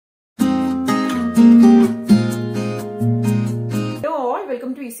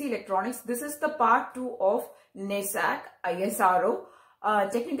to EC Electronics. This is the part 2 of NESAC-ISRO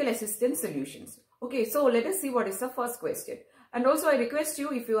Technical Assistance Solutions. Okay, so let us see what is the first question. And also I request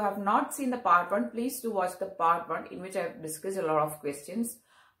you, if you have not seen the part 1, please do watch the part 1 in which I have discussed a lot of questions.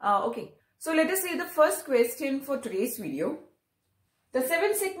 Okay, so let us see the first question for today's video. The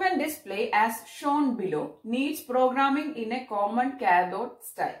 7-segment display as shown below needs programming in a common cathode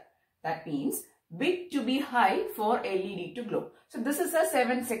style. That means bit to be high for LED to glow. So this is a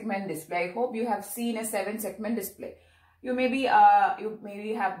 7-segment display. I hope you have seen a 7-segment display. You maybe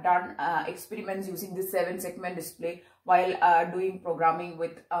have done experiments using this 7-segment display while doing programming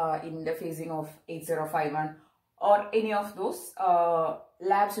with in the phasing of 8051 or any of those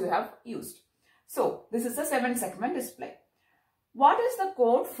labs you have used. So this is a 7-segment display. What is the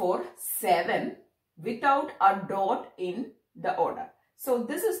code for 7 without a dot in the order? So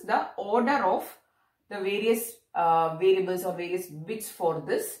this is the order of the various variables or various bits for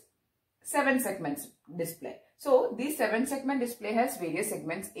this 7 segments display. So this 7-segment display has various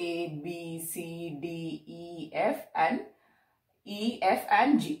segments A, B, C, D, E, F and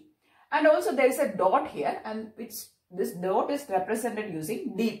G. And also there is a dot here, and this dot is represented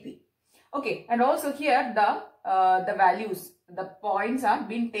using DP. Okay, and also here the values, the points are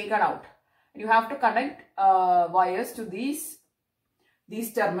being taken out. You have to connect wires to these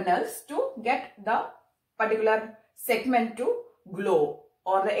terminals to get the particular segment to glow,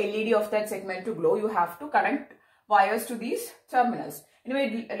 or the LED of that segment to glow. You have to connect wires to these terminals.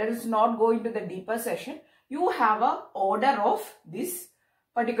 Anyway, let us not go into the deeper session. You have a order of these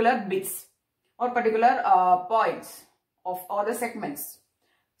particular bits or particular points of all the segments.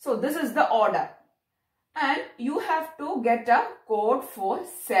 So this is the order, and you have to get a code for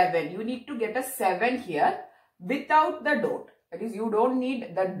 7. You need to get a 7 here without the dot. That is, you don't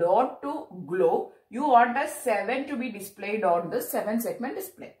need the dot to glow. You want a 7 to be displayed on the 7-segment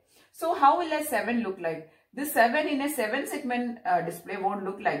display. So how will a 7 look like? This 7 in a 7-segment display won't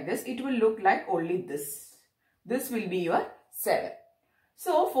look like this. It will look like only this. This will be your 7.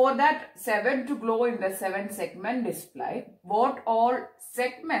 So for that 7 to glow in the 7-segment display, what all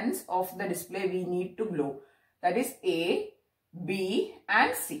segments of the display we need to glow? That is A, B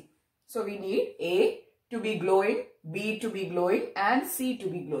and C. So we need A to be glowing, B to be glowing and C to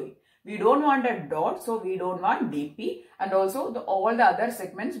be glowing. We don't want a dot, so we don't want DP, and also all the other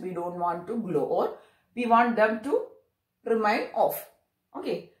segments we don't want to glow, or we want them to remain off.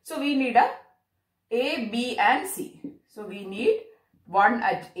 Okay, so we need a B and C. So we need one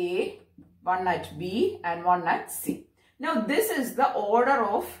at A, one at B and one at C. Now this is the order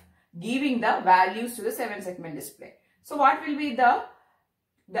of giving the values to the 7-segment display. So what will be the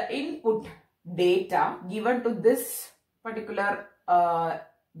input data given to this particular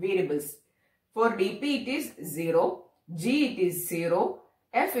variables? For DP it is 0, G it is 0,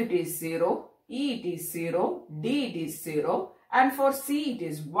 F it is 0, E it is 0, D it is 0, and for C it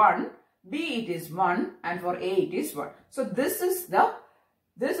is 1, B it is 1, and for A it is 1. So this is the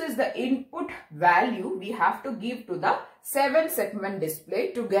input value we have to give to the 7-segment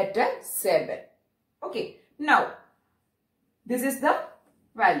display to get a 7. Okay, now this is the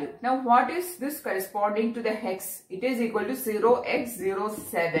value. Now what is this corresponding to the hex? It is equal to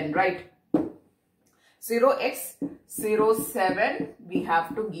 0x07, right? 0x07 we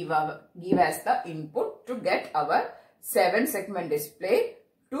have to give as the input to get our 7-segment display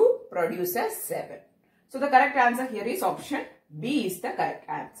to produce a 7. So the correct answer here is option B is the correct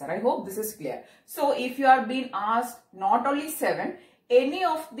answer. I hope this is clear. So if you are being asked not only 7, any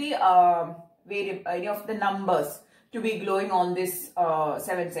of the numbers to be glowing on this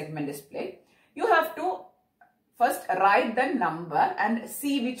 7-segment display, you have to first write the number and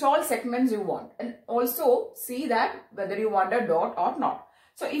see which all segments you want, and also see that whether you want a dot or not.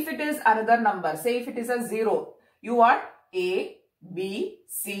 So if it is another number, say if it is a 0, you want A, B,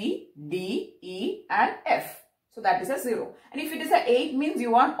 C, D, E and F. So that is a 0. And if it is a 8, means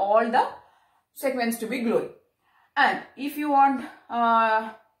you want all the segments to be glowing. And if you want,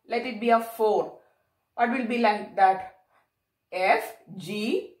 let it be a 4, what will be like that? F,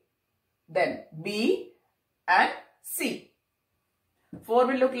 G, then B and C. 4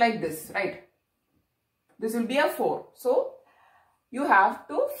 will look like this, right? This will be a 4. So you have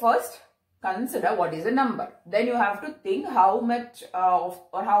to first consider what is the number. Then you have to think how much or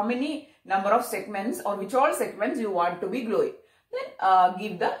how many number of segments or which all segments you want to be glowing. Then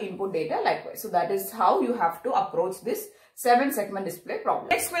give the input data likewise. So that is how you have to approach this 7-segment display problem.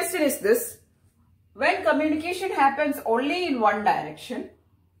 Next question is this. When communication happens only in one direction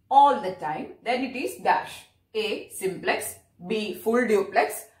all the time, then it is dash. A, simplex, B, full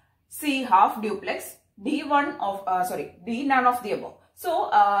duplex, C, half duplex, D, none of the above. So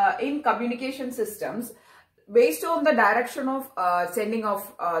in communication systems, based on the direction of sending of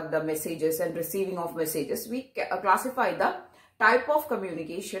the messages and receiving of messages, we classify the type of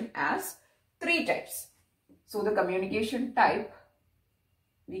communication as 3 types. So the communication type,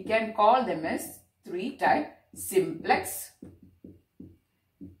 we can call them as 3 types: simplex,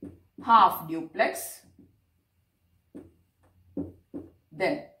 half duplex,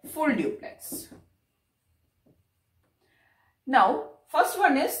 then full duplex. Now, first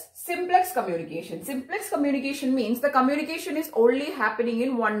one is simplex communication. Simplex communication means the communication is only happening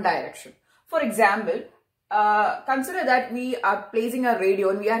in one direction. For example, consider that we are placing a radio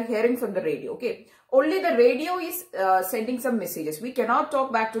and we are hearing from the radio. Okay, only the radio is sending some messages. We cannot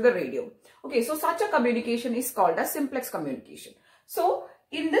talk back to the radio. Okay, so such a communication is called a simplex communication. So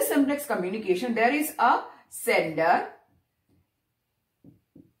in this simplex communication, there is a sender,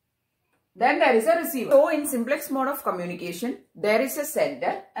 then there is a receiver. So in simplex mode of communication, there is a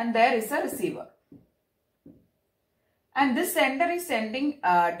sender and there is a receiver. And this sender is sending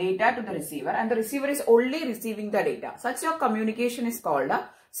data to the receiver and the receiver is only receiving the data. Such a communication is called a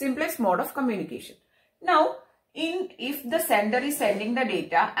simplex mode of communication. Now, if the sender is sending the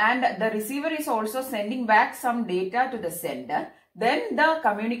data and the receiver is also sending back some data to the sender, then the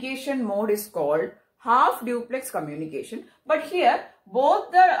communication mode is called half duplex communication. But here,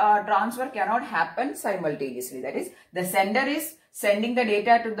 both the transfer cannot happen simultaneously. That is, the sender is sending the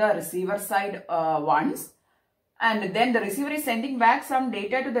data to the receiver side once, and then the receiver is sending back some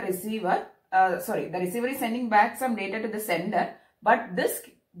data to the receiver. The receiver is sending back some data to the sender. But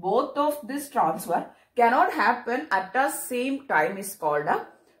both of this transfer cannot happen at the same time is called a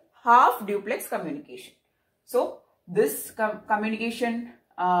half duplex communication. So this communication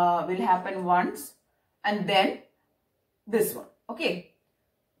will happen once and then this one. Okay.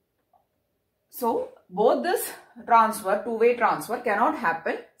 So both this transfer, two-way transfer, cannot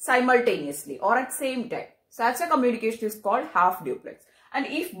happen simultaneously or at same time. Such a communication is called half duplex. And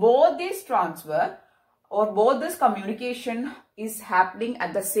if both these transfer or both this communication is happening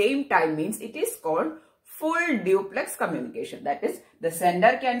at the same time, means it is called full duplex communication. That is, the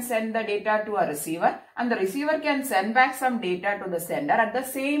sender can send the data to a receiver and the receiver can send back some data to the sender at the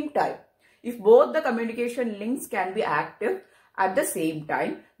same time. If both the communication links can be active at the same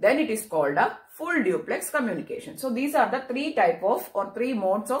time, then it is called a full duplex communication. So these are the 3 types of or 3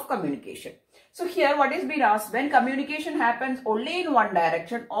 modes of communication. So here what is being asked, when communication happens only in one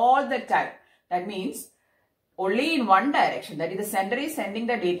direction all the time, that means only in one direction, that is the sender is sending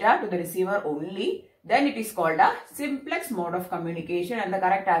the data to the receiver only, then it is called a simplex mode of communication, and the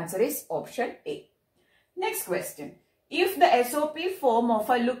correct answer is option A. Next question. If the SOP form of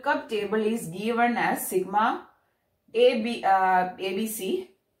a lookup table is given as sigma ABC,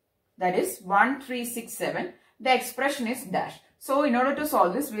 that is 1367, the expression is dash. So in order to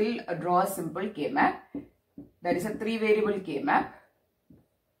solve this, we will draw a simple K-map. That is a 3-variable K-map.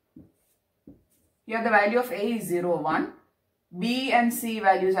 Here the value of A is 0, 1. B and C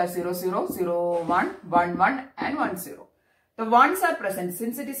values are 0, 0, 0, 1, 1, 1 and 1, 0. The ones are present.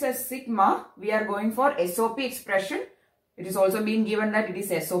 Since it is a sigma, we are going for SOP expression. It is also being given that it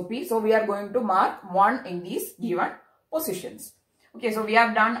is SOP. So we are going to mark 1 in these given positions. Okay, so we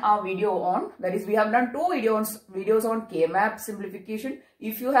have done a video on, that is, we have done 2 videos on K-map simplification.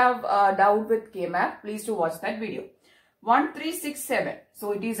 If you have doubt with K-map, please do watch that video. 1, 3, 6, 7.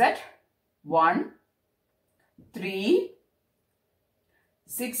 So it is at 1, 3,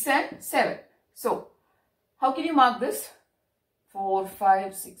 6 and 7. So how can you mark this? 4,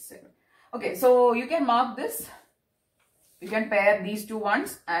 5, 6, 7. Okay, so you can mark this. You can pair these 2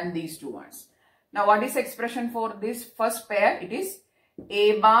 ones and these 2 ones. Now what is the expression for this first pair? It is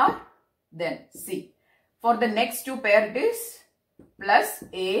A bar then C. For the next 2 pair it is plus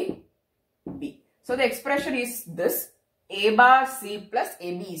A B. So the expression is this, A bar C plus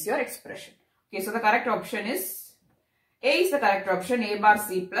AB is your expression. Okay, so the correct option is A is the correct option, A bar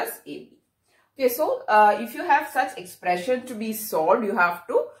C plus AB. Okay, so if you have such expression to be solved, you have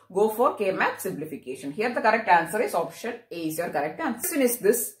to go for K-map simplification. Here the correct answer is option A is your correct answer. Question is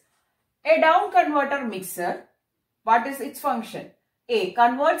this. A down converter mixer, what is its function? A,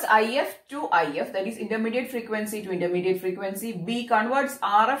 converts IF to IF, that is intermediate frequency to intermediate frequency. B, converts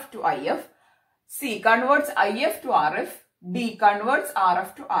RF to IF. C, converts IF to RF. D, converts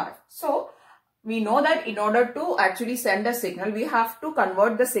RF to RF. So, we know that in order to actually send a signal, we have to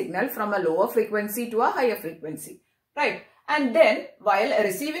convert the signal from a lower frequency to a higher frequency, right? And then while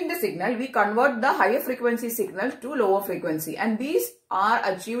receiving the signal, we convert the higher frequency signal to lower frequency, and these are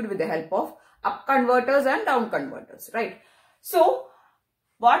achieved with the help of up converters and down converters, right? So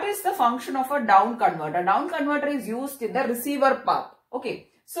what is the function of a down converter? Down converter is used in the receiver path. Okay.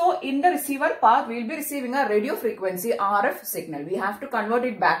 So in the receiver path, we will be receiving a radio frequency RF signal. We have to convert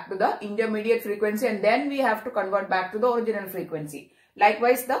it back to the intermediate frequency and then we have to convert back to the original frequency.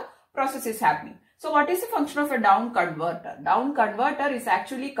 Likewise, the process is happening. So what is the function of a down converter? Down converter is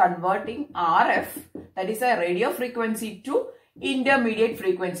actually converting RF, that is a radio frequency, to intermediate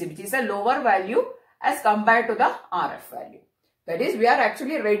frequency, which is a lower value as compared to the RF value. That is, we are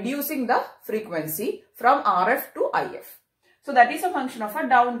actually reducing the frequency from RF to IF. So that is a function of a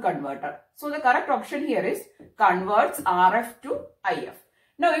down converter. So the correct option here is converts RF to IF.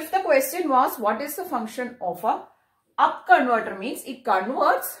 Now if the question was what is the function of a up converter, means it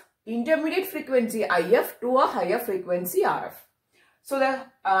converts intermediate frequency IF to a higher frequency RF. So the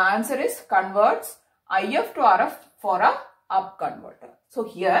answer is converts IF to RF for a up converter. So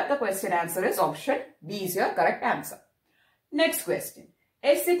here the question answer is option B is your correct answer. Next question.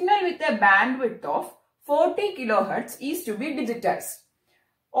 A signal with a bandwidth of 40 kHz is to be digitized.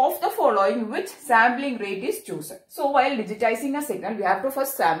 Of the following, which sampling rate is chosen? So while digitizing a signal, we have to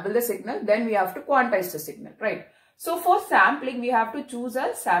first sample the signal, then we have to quantize the signal, right? So for sampling, we have to choose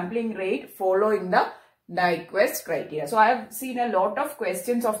a sampling rate following the Nyquist criteria. So I have seen a lot of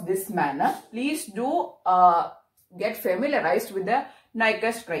questions of this manner. Please do get familiarized with the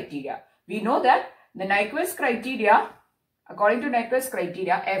Nyquist criteria. We know that the Nyquist criteria, according to Nyquist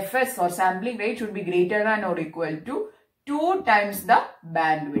criteria, Fs or sampling rate should be greater than or equal to 2 times the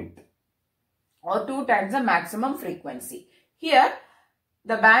bandwidth or 2 times the maximum frequency. Here,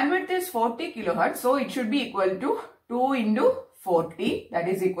 the bandwidth is 40 kHz, so it should be equal to 2 into 40, that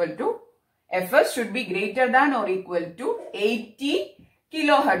is equal to Fs should be greater than or equal to 80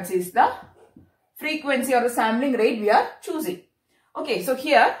 kHz is the frequency or the sampling rate we are choosing. Okay, so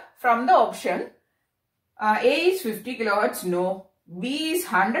here from the option, A is 50 kHz, no. B is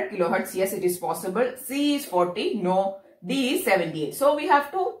 100 kHz, yes, it is possible. C is 40, no. D is 78. So we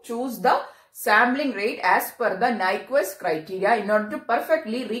have to choose the sampling rate as per the Nyquist criteria in order to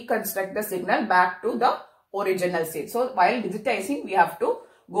perfectly reconstruct the signal back to the original state. So while digitizing, we have to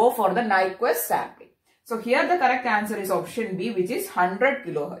go for the Nyquist sampling. So here the correct answer is option B, which is 100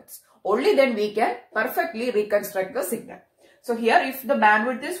 kHz. Only then we can perfectly reconstruct the signal. So here if the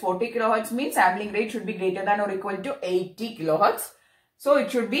bandwidth is 40 kHz means sampling rate should be greater than or equal to 80 kHz. So it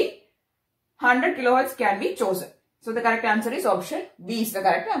should be 100 kHz can be chosen. So the correct answer is option B is the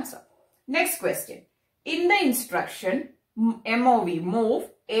correct answer. Next question. In the instruction MOV move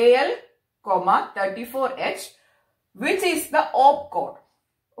AL, 34H, which is the opcode?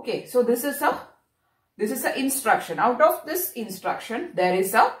 Okay, so this is a instruction. Out of this instruction there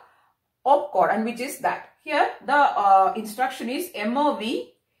is a opcode, and which is that? Here the instruction is MOV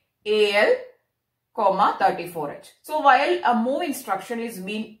AL, 34H. So while a move instruction is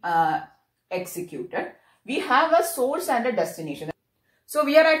being executed, we have a source and a destination. So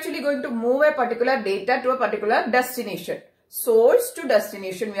we are actually going to move a particular data to a particular destination. Source to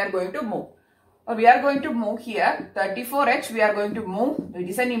destination we are going to move. We are going to move here 34H, we are going to move, it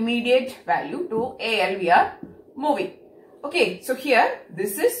is an immediate value, to AL we are moving. Okay, so here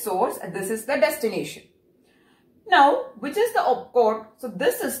this is source and this is the destination. Now, which is the opcode? So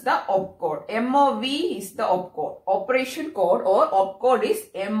this is the opcode. MOV is the opcode. Operation code or opcode is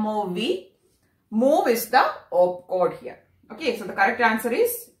MOV. Move is the opcode here. Okay, so the correct answer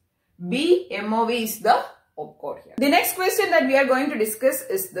is B. MOV is the opcode here. The next question that we are going to discuss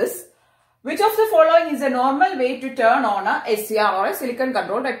is this. Which of the following is a normal way to turn on a SCR or a silicon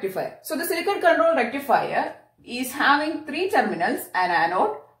control rectifier? So the silicon control rectifier is having 3 terminals, an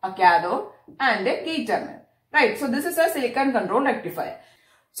anode, a cathode and a gate terminal. Right, so this is a silicon control rectifier.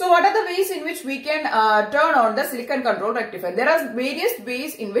 So what are the ways in which we can turn on the silicon control rectifier? There are various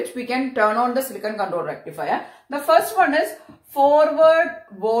ways in which we can turn on the silicon control rectifier. The first one is forward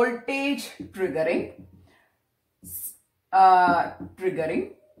voltage triggering.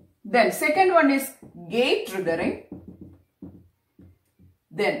 Then second one is gate triggering.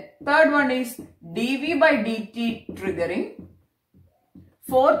 Then third one is dV by dt triggering.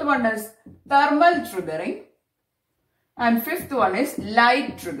 Fourth one is thermal triggering. And fifth one is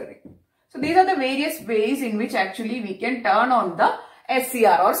light triggering. So these are the various ways in which actually we can turn on the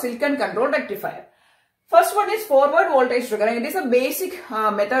SCR or silicon control rectifier. First one is forward voltage triggering. It is a basic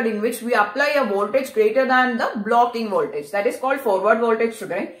method in which we apply a voltage greater than the blocking voltage. That is called forward voltage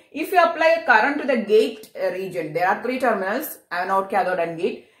triggering. If you apply a current to the gate region, there are 3 terminals, anode, cathode and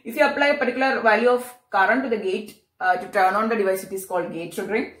gate. If you apply a particular value of current to the gate to turn on the device, it is called gate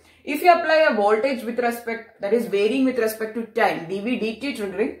triggering. If you apply a voltage with respect, that is varying with respect to time, dV dt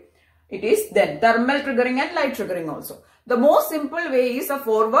triggering, it is then thermal triggering and light triggering also. The most simple way is a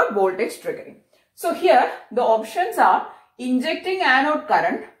forward voltage triggering. So here the options are injecting anode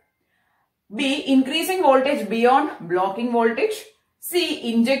current. B. Increasing voltage beyond blocking voltage.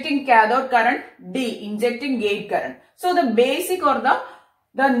 C. Injecting cathode current. D. Injecting gate current. So the basic or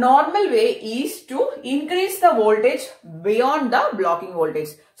the normal way is to increase the voltage beyond the blocking voltage.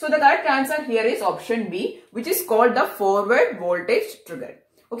 So the correct answer here is option B, which is called the forward voltage trigger.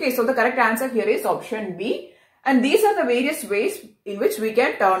 Okay, so the correct answer here is option B. And these are the various ways in which we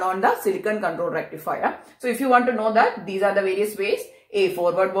can turn on the silicon control rectifier. So if you want to know that, these are the various ways. A.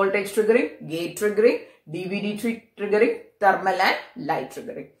 Forward voltage triggering, gate triggering, DVD triggering, thermal and light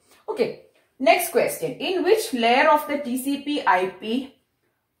triggering. Okay, next question. In which layer of the TCP/IP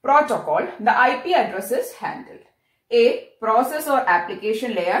protocol the IP address is handled? A. Process or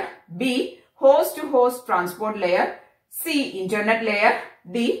application layer. B. Host to host transport layer. C. Internet layer.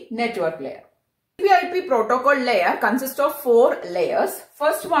 D. Network layer. TCP/IP protocol layer consists of 4 layers.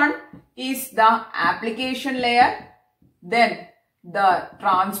 First one is the application layer, then the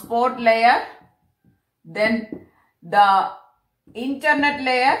transport layer, then the internet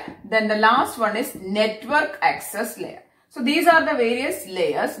layer, then the last one is network access layer. So these are the various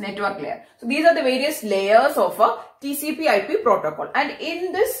layers, network layer. So these are the various layers of a TCP/IP protocol. And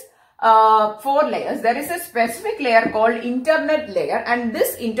in this 4 layers, there is a specific layer called internet layer, and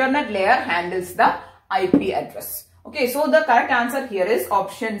this internet layer handles the IP address. Okay, so the correct answer here is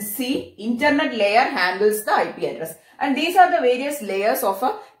option C. Internet layer handles the IP address. And these are the various layers of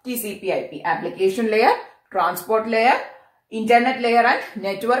a TCP/IP. Application layer, transport layer, internet layer and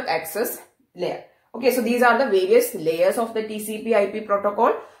network access layer. Okay, so these are the various layers of the TCP/IP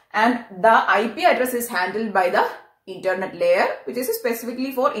protocol, and the IP address is handled by the internet layer, which is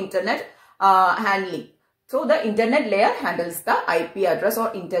specifically for internet handling. So the internet layer handles the IP address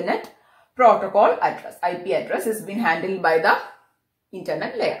or internet protocol address. IP address is being handled by the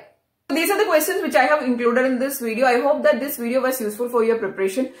internet layer. So these are the questions which I have included in this video. I hope that this video was useful for your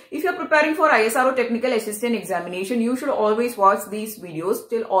preparation. If you are preparing for ISRO Technical Assistant Examination, you should always watch these videos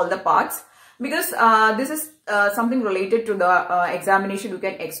till all the parts, because this is something related to the examination you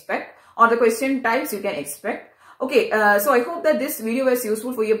can expect, or the question types you can expect. Okay, so I hope that this video was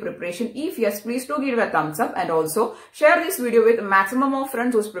useful for your preparation. If yes, please do give it a thumbs up, and also share this video with maximum of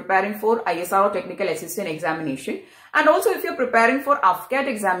friends who's preparing for ISRO Technical Assistant Examination. And also, if you're preparing for AFCAT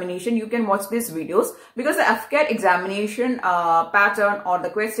examination, you can watch these videos, because the AFCAT examination pattern or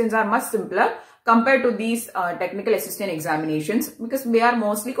the questions are much simpler compared to these technical assistant examinations, because they are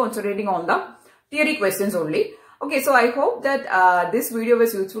mostly concentrating on the theory questions only. Okay, so I hope that this video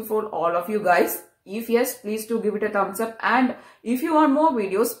was useful for all of you guys. If yes, please do give it a thumbs up, and if you want more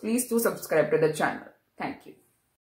videos, please do subscribe to the channel. Thank you.